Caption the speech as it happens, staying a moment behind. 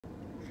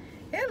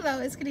Hello,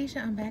 it's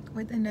Kadisha. I'm back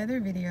with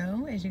another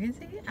video. As you can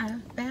see, I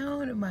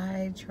found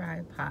my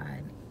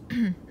tripod.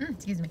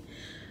 Excuse me.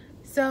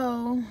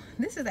 So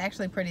this is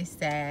actually pretty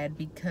sad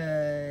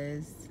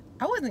because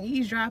I wasn't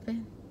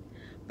eavesdropping,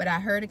 but I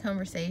heard a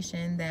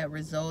conversation that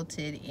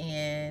resulted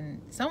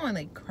in someone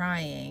like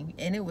crying,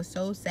 and it was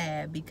so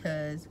sad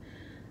because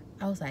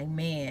I was like,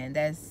 man,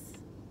 that's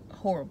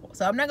horrible.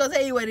 So I'm not gonna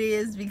tell you what it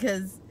is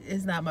because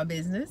it's not my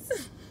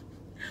business.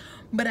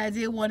 But I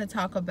did want to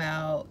talk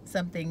about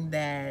something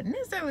that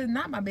necessarily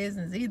not my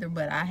business either,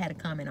 but I had a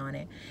comment on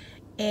it.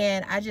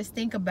 And I just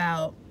think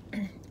about,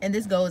 and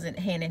this goes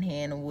hand in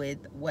hand with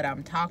what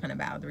I'm talking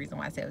about, the reason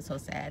why I said it was so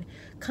sad,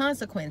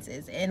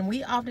 consequences. And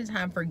we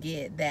oftentimes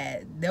forget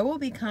that there will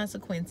be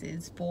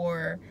consequences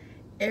for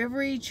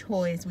every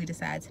choice we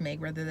decide to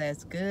make, whether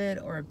that's good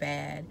or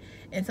bad.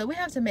 And so we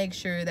have to make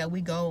sure that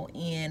we go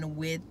in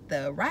with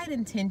the right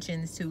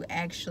intentions to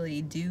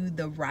actually do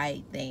the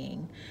right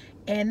thing.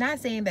 And not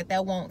saying that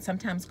that won't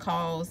sometimes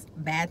cause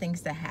bad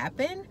things to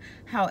happen.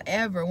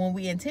 However, when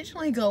we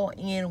intentionally go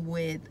in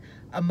with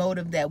a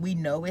motive that we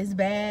know is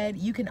bad,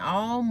 you can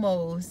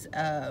almost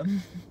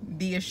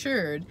be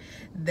assured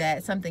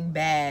that something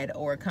bad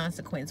or a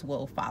consequence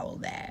will follow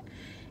that.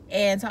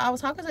 And so I was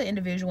talking to an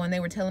individual and they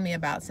were telling me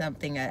about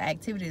something, an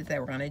activity that they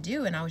were going to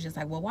do. And I was just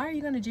like, well, why are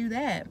you going to do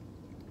that?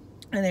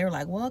 And they were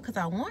like, well, because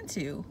I want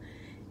to.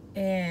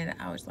 And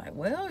I was like,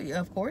 well,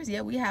 of course, yeah,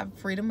 we have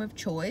freedom of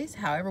choice.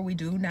 However, we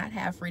do not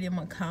have freedom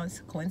of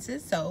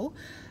consequences. So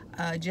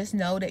just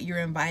know that you're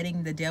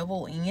inviting the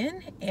devil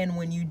in. And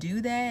when you do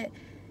that,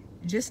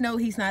 just know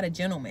he's not a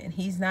gentleman.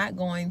 He's not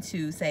going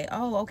to say,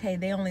 oh, okay,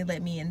 they only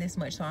let me in this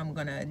much, so I'm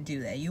gonna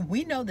do that.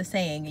 We know the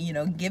saying, you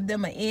know, give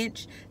them an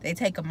inch, they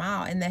take a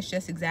mile. And that's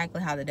just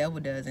exactly how the devil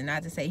does. And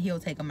not to say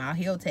he'll take a mile,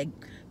 he'll take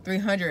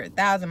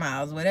 300,000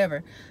 miles,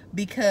 whatever,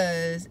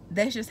 because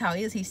that's just how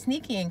he is. He's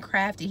sneaky and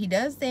crafty. He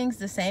does things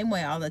the same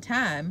way all the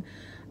time.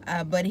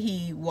 But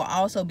he will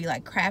also be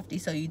like crafty,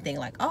 so you think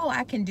like, oh,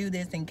 I can do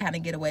this and kind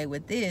of get away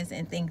with this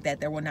and think that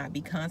there will not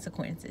be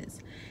consequences.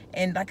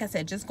 And like I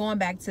said, just going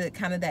back to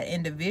kind of that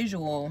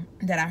individual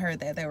that I heard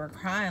that they were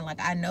crying, like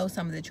I know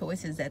some of the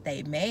choices that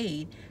they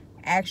made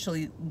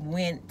actually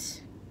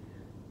went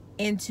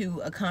into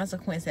a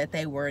consequence that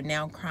they were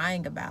now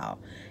crying about.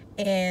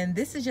 And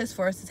this is just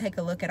for us to take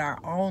a look at our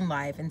own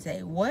life and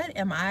say, what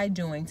am I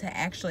doing to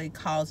actually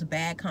cause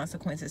bad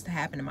consequences to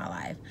happen in my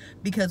life?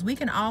 Because we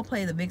can all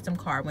play the victim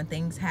card when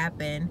things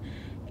happen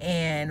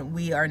and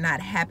we are not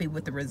happy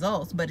with the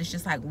results. But it's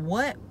just like,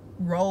 what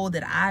role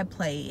did I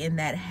play in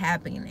that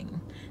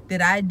happening?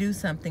 Did I do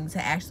something to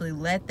actually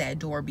let that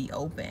door be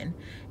open?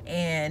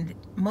 And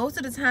most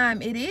of the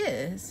time it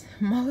is.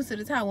 Most of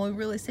the time when we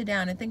really sit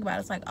down and think about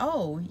it, it's like,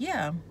 oh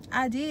yeah,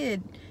 I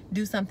did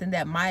do something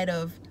that might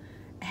have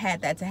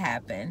had that to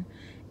happen.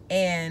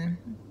 And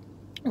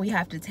we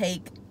have to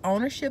take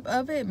ownership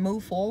of it,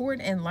 move forward,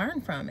 and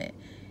learn from it.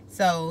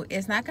 So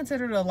it's not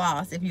considered a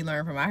loss if you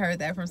learn from it. I heard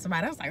that from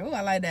somebody. I was like, oh,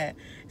 I like that.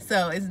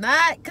 So it's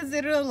not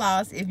considered a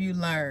loss if you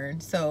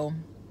learn. So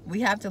we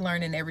have to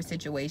learn in every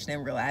situation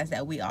and realize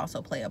that we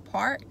also play a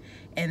part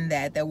and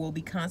that there will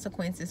be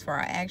consequences for our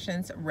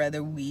actions,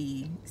 whether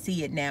we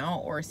see it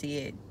now or see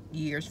it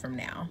years from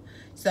now.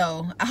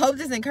 So I hope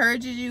this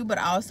encourages you, but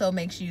also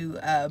makes you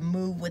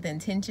move with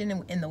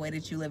intention in the way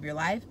that you live your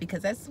life,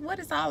 because that's what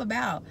it's all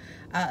about,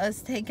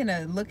 us taking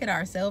a look at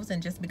ourselves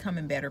and just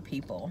becoming better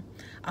people.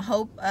 I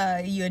hope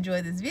you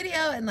enjoyed this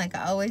video, and like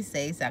I always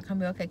say, sa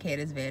cambio que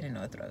quieres ver en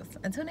otros.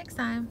 Until next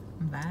time,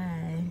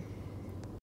 bye.